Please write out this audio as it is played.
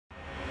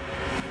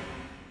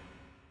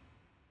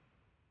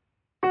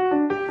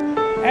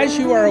As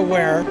you are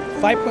aware,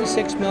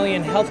 5.6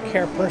 million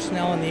healthcare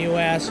personnel in the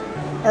U.S.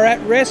 are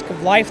at risk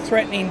of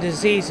life-threatening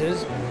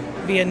diseases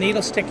via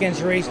needle stick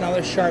injuries and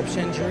other sharps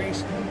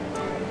injuries.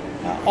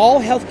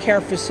 All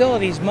healthcare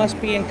facilities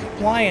must be in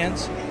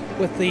compliance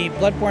with the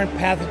bloodborne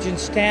pathogen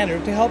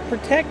standard to help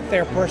protect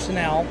their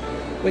personnel,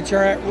 which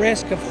are at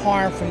risk of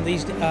harm from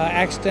these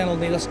accidental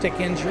needle stick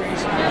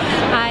injuries.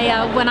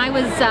 When I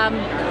was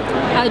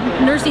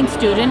a nursing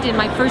student in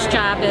my first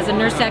job as a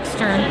nurse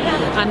extern,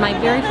 on my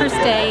very first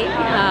day,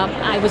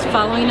 I was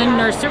following a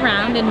nurse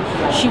around, and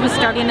she was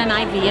starting an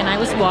IV, and I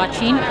was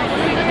watching,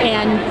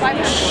 and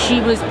she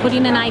was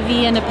putting an IV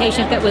in a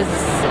patient that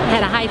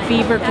had a high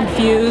fever,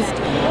 confused,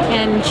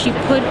 and she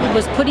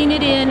was putting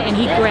it in, and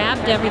he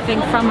grabbed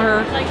everything from her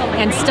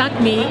and stuck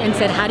me and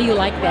said, "How do you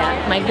like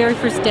that?" My very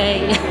first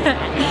day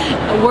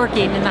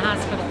working in the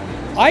hospital.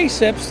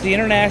 ISIPS, the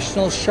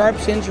International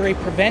Sharps Injury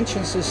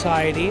Prevention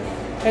Society,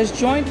 has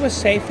joined with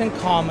Safe and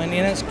Common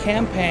in its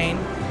campaign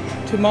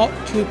to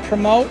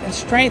promote and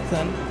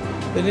strengthen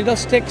the Needle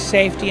Stick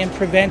Safety and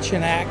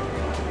Prevention Act.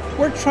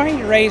 We're trying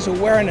to raise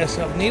awareness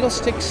of needle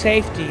stick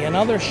safety and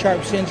other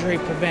sharps injury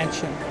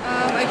prevention.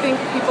 I think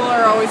people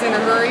are always in a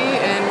hurry,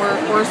 and we're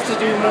forced to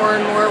do more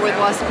and more with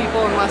less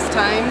people and less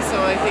time, so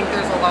I think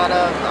there's a lot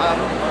of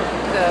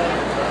the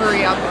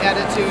hurry up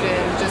attitude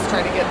and just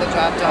try to get the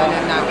job done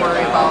and not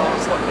worry about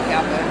what could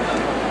happen.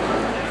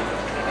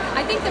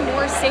 I think the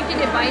more safety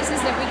devices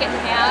that we can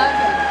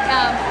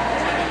have,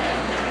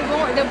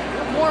 the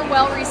more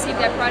well-received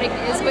that product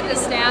is with the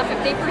staff.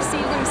 If they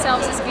perceive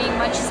themselves as being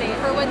much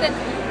safer with it,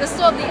 they'll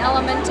still have the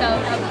element of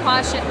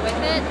caution with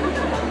it.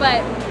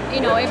 But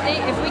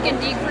if we can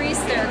decrease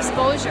their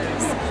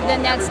exposures,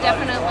 then that's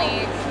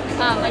definitely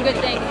a good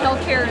thing. The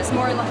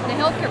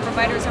healthcare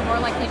providers are more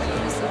likely to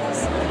use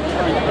those.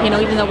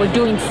 Even though we're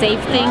doing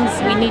safe things,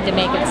 we need to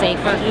make it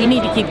safer. We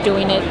need to keep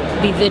doing it,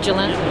 be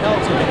vigilant.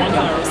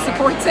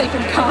 Support Safe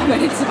and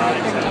Common.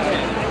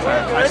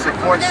 I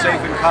support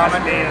Safe and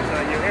Common.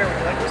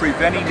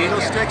 Preventing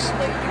needle sticks,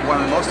 one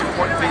of the most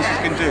important things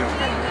you can do.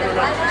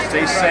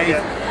 Stay safe,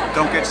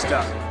 don't get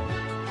stuck.